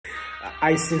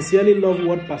I sincerely love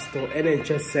what Pastor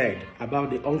Enenche said about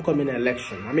the oncoming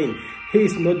election. I mean, he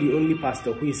is not the only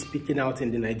pastor who is speaking out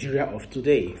in the Nigeria of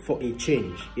today for a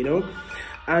change, you know.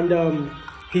 And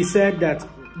he said that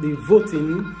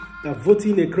voting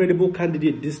a credible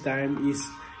candidate this time is,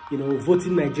 you know,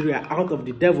 voting Nigeria out of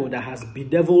the devil that has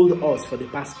bedeviled us for the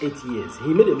past 8 years.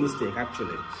 He made a mistake,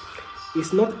 actually.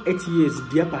 It's not 8 years,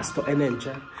 dear Pastor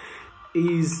Enenche.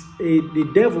 Is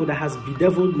the devil that has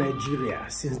bedeviled Nigeria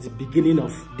since the beginning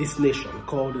of this nation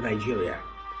called Nigeria.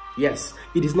 Yes,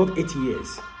 it is not 8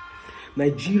 years.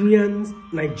 Nigeria and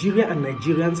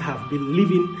Nigerians have been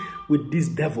living with this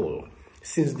devil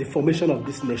since the formation of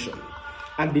this nation.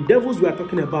 And the devils we are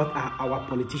talking about are our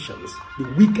politicians, the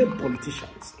wicked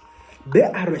politicians. They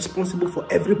are responsible for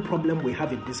every problem we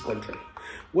have in this country.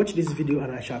 Watch this video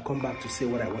and I shall come back to say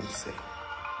what I want to say.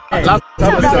 Lastly,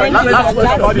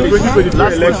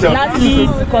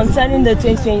 concerning the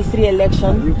 2023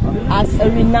 election, as a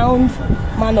renowned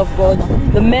man of God,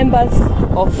 the members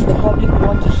of the public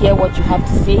want to hear what you have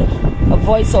to say, a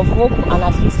voice of hope, and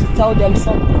at least to tell them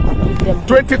something to give them.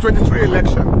 2023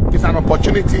 election is an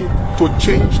opportunity to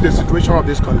change the situation of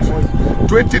this country.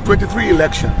 2023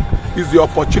 election is the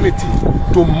opportunity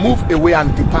to move away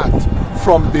and depart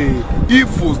from the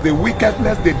evils, the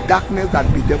wickedness, the darkness that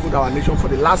bedeviled our nation for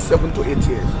the last 7 to 8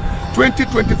 years.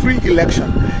 2023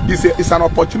 election is an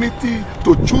opportunity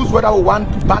to choose whether we want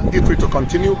banditry to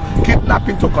continue,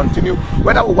 kidnapping to continue,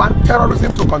 whether we want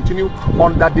terrorism to continue,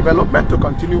 underdevelopment to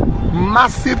continue,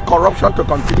 massive corruption to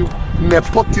continue,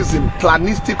 nepotism,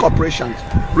 planistic operations,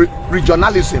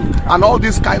 regionalism, and all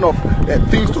these kind of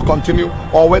things to continue,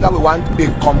 or whether we want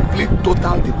a complete,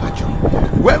 total departure.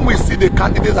 When we see the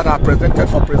candidates that are presented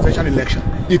for presidential election,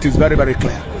 it is very, very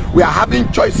clear. We are having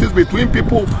choices between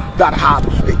people that have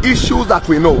issues that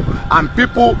we know and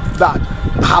people that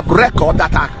have record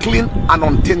that are clean and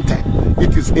untainted.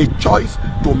 It is a choice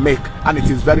to make, and it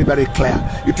is very, very clear.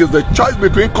 It is the choice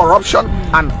between corruption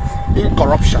and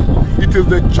incorruption. It is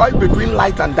the choice between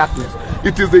light and darkness.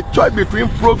 It is the choice between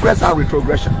progress and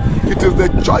retrogression. It is the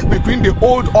choice between the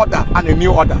old order and a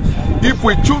new order. If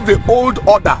we choose the old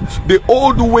order, the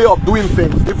old way of doing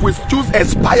things, if we choose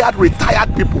expired,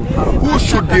 retired people who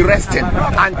should be resting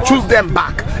and choose them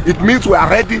back, it means we are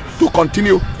ready to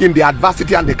continue in the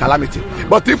adversity and the calamity.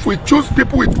 But if we choose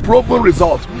people with proven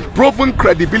results, proven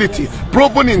credibility,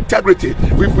 proven integrity,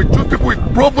 if we choose people with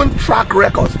proven track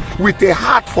records, with a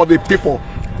heart for the people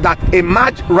that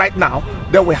emerge right now,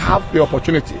 then we have the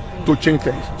opportunity to change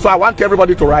things. So I want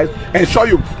everybody to rise. Ensure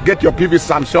you get your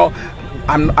PVCs. I'm sure,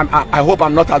 I hope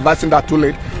I'm not advising that too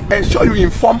late. Ensure you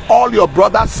inform all your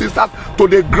brothers, sisters, to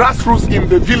the grassroots in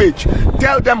the village.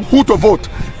 Tell them who to vote.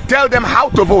 Tell them how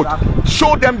to vote.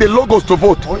 Show them the logos to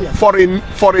vote for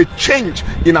a change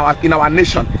in our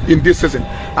nation in this season.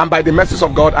 And by the mercy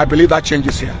of God, I believe that change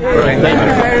is here. Thank you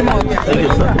very much. Thank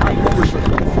you, sir.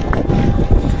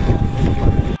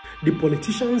 The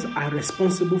politicians are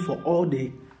responsible for all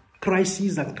the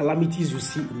crises and calamities you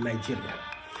see in Nigeria.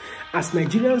 As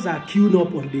Nigerians are queuing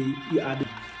up on the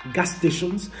gas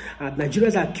stations,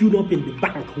 Nigerians are queuing up in the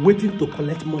bank waiting to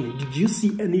collect money. Did you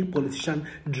see any politician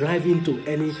driving to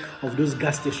any of those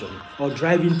gas stations or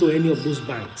driving to any of those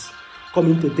banks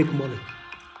coming to take money?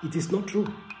 It is not true.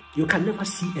 You can never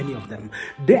see any of them.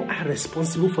 They are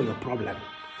responsible for your problem.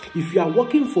 If you are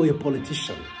working for a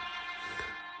politician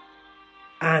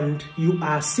and you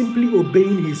are simply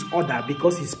obeying his order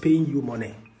because he's paying you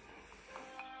money,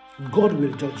 God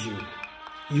will judge you.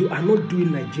 You are not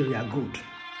doing Nigeria good.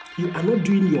 You are not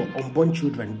doing your unborn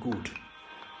children good.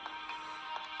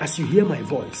 As you hear my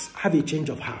voice, have a change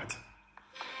of heart.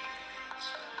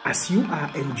 As you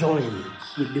are enjoying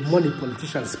with the money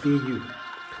politicians pay you,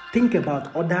 think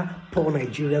about other poor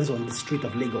Nigerians on the street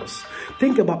of Lagos.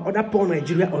 Think about other poor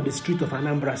Nigerians on the street of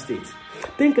Anambra State.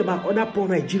 Think about other poor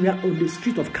Nigerians on the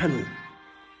street of Kano.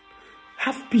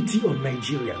 Have pity on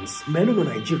Nigerians. Men on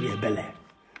Nigeria Bele.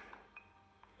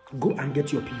 Go and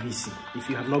get your PVC if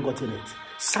you have not gotten it.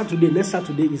 Next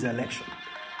Saturday is election.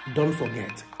 Don't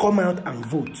forget. Come out and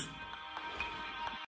vote.